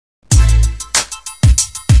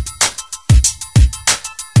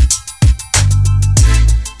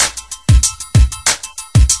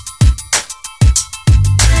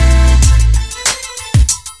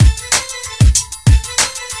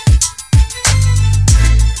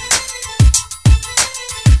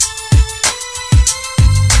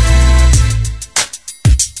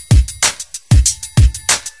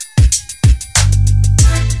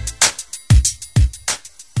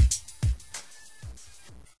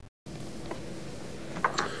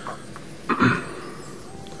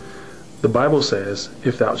The Bible says,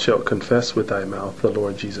 if thou shalt confess with thy mouth the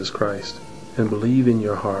Lord Jesus Christ, and believe in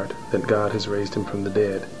your heart that God has raised him from the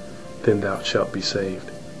dead, then thou shalt be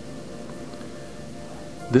saved.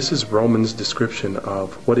 This is Romans' description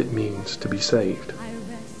of what it means to be saved.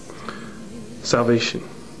 Salvation.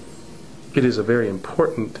 It is a very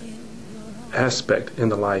important aspect in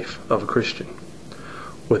the life of a Christian.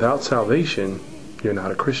 Without salvation, you're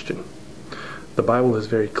not a Christian. The Bible is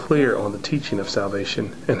very clear on the teaching of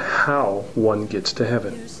salvation and how one gets to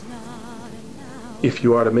heaven. If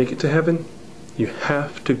you are to make it to heaven, you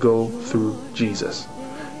have to go through Jesus.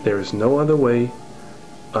 There is no other way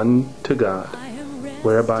unto God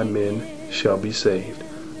whereby men shall be saved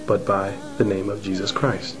but by the name of Jesus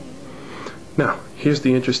Christ. Now, here's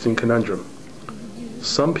the interesting conundrum.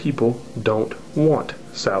 Some people don't want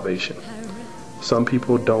salvation. Some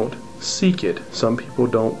people don't seek it. Some people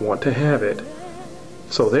don't want to have it.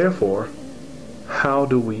 So therefore, how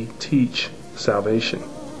do we teach salvation?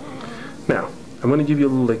 Now, I'm going to give you a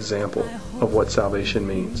little example of what salvation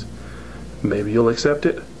means. Maybe you'll accept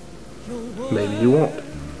it, maybe you won't.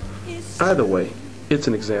 Either way, it's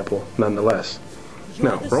an example nonetheless.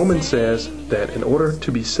 Now, Romans says that in order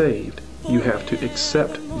to be saved, you have to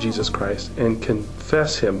accept Jesus Christ and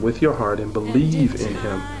confess him with your heart and believe in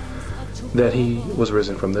him that he was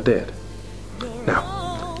risen from the dead.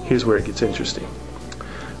 Now, here's where it gets interesting.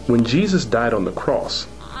 When Jesus died on the cross,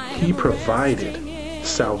 he provided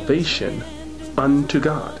salvation unto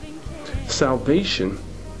God. Salvation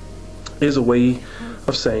is a way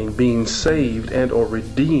of saying being saved and or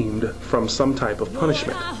redeemed from some type of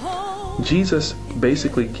punishment. Jesus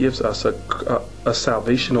basically gives us a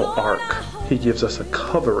salvational ark. He gives us a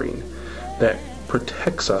covering that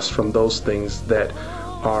protects us from those things that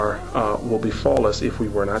will befall us if we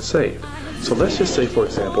were not saved. So let's just say, for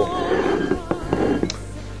example,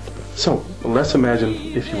 so let's imagine,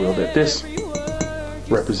 if you will, that this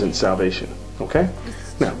represents salvation. Okay?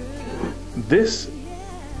 Now, this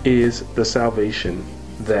is the salvation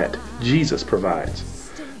that Jesus provides.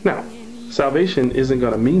 Now, salvation isn't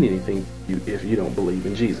going to mean anything if you don't believe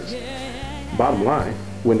in Jesus. Bottom line,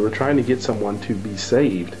 when we're trying to get someone to be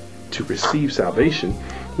saved, to receive salvation,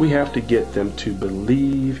 we have to get them to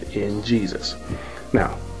believe in Jesus.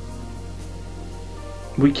 Now,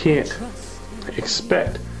 we can't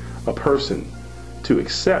expect a person to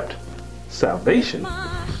accept salvation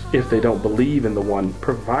if they don't believe in the one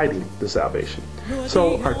providing the salvation.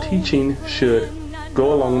 So our teaching should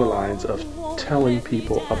go along the lines of telling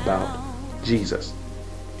people about Jesus.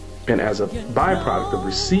 And as a byproduct of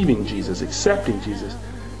receiving Jesus, accepting Jesus,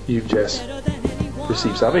 you've just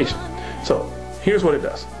received salvation. So here's what it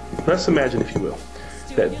does. Let's imagine, if you will,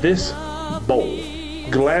 that this bowl,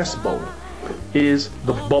 glass bowl, is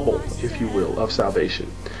the bubble, if you will, of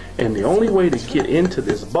salvation. And the only way to get into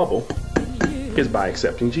this bubble is by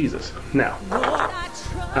accepting Jesus. Now,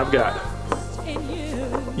 I've got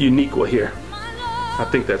Uniqua here. I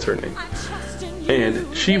think that's her name.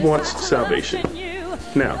 And she wants salvation.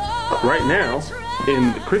 Now, right now,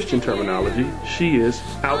 in the Christian terminology, she is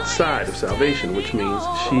outside of salvation, which means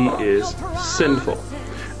she is sinful,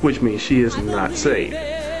 which means she is not saved.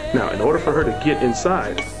 Now, in order for her to get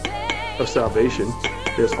inside of salvation,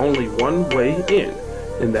 there's only one way in,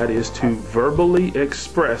 and that is to verbally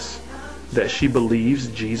express that she believes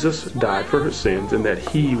Jesus died for her sins and that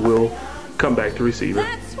he will come back to receive her.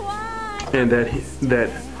 And that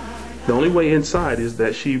the only way inside is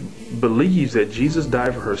that she believes that Jesus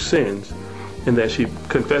died for her sins and that she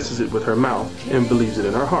confesses it with her mouth and believes it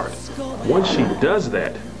in her heart. Once she does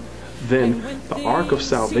that, then the ark of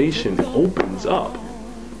salvation opens up.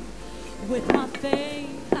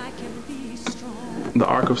 The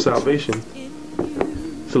ark of salvation,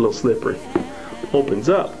 it's a little slippery, opens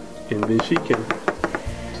up, and then she can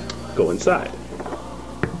go inside.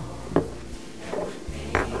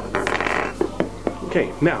 Okay,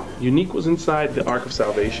 now, Uniqua's inside the ark of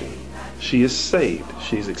salvation. She is saved.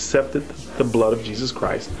 She's accepted the blood of Jesus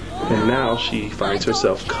Christ, and now she finds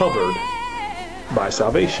herself covered by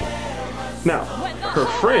salvation. Now, her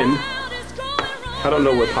friend, I don't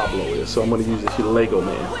know where Pablo is, so I'm going to use this Lego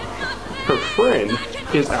man. Her friend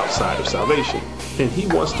is outside of salvation, and he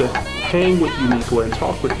wants to hang with Uniqua and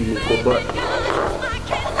talk with Uniqua, but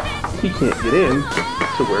he can't get in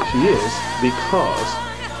to where she is because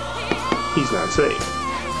he's not saved.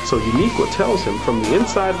 So Uniqua tells him from the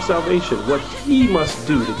inside of salvation what he must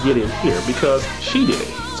do to get in here because she did it.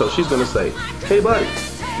 So she's going to say, hey buddy,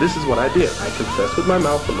 this is what I did. I confessed with my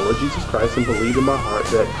mouth the Lord Jesus Christ and believed in my heart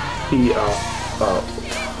that he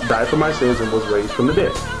died for my sins and was raised from the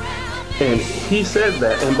dead. And he says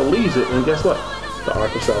that and believes it, and guess what? The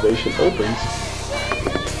ark of salvation opens,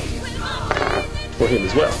 for him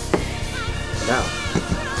as well.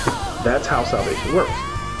 Now, that's how salvation works.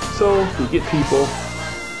 So we get people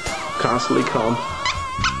constantly come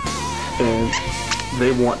and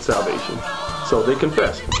they want salvation. So they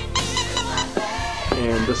confess.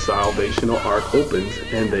 And the salvational ark opens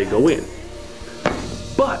and they go in.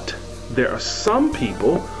 But there are some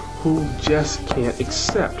people who just can't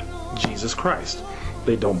accept Jesus Christ.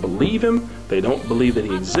 They don't believe him. They don't believe that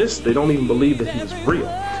he exists. They don't even believe that he is real.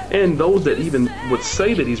 And those that even would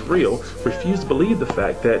say that he's real refuse to believe the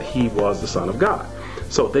fact that he was the Son of God.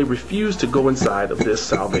 So they refuse to go inside of this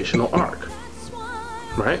salvational ark.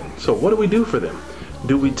 Right? So what do we do for them?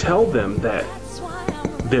 Do we tell them that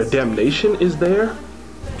their damnation is there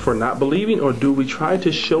for not believing, or do we try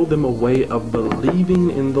to show them a way of believing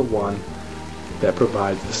in the one that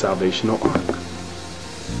provides the salvational ark?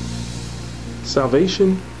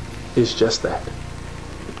 Salvation is just that.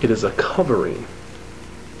 It is a covering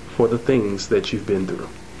for the things that you've been through.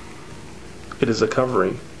 It is a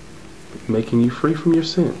covering making you free from your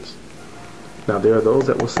sins. Now there are those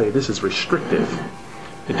that will say this is restrictive.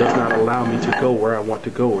 It does not allow me to go where I want to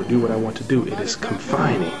go or do what I want to do. It is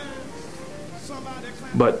confining.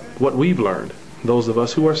 But what we've learned, those of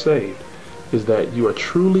us who are saved, is that you are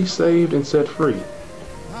truly saved and set free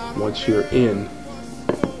once you're in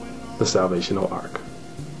the salvational ark.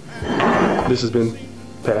 This has been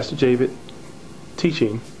Pastor Javid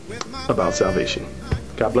teaching about salvation.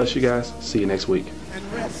 God bless you guys. See you next week.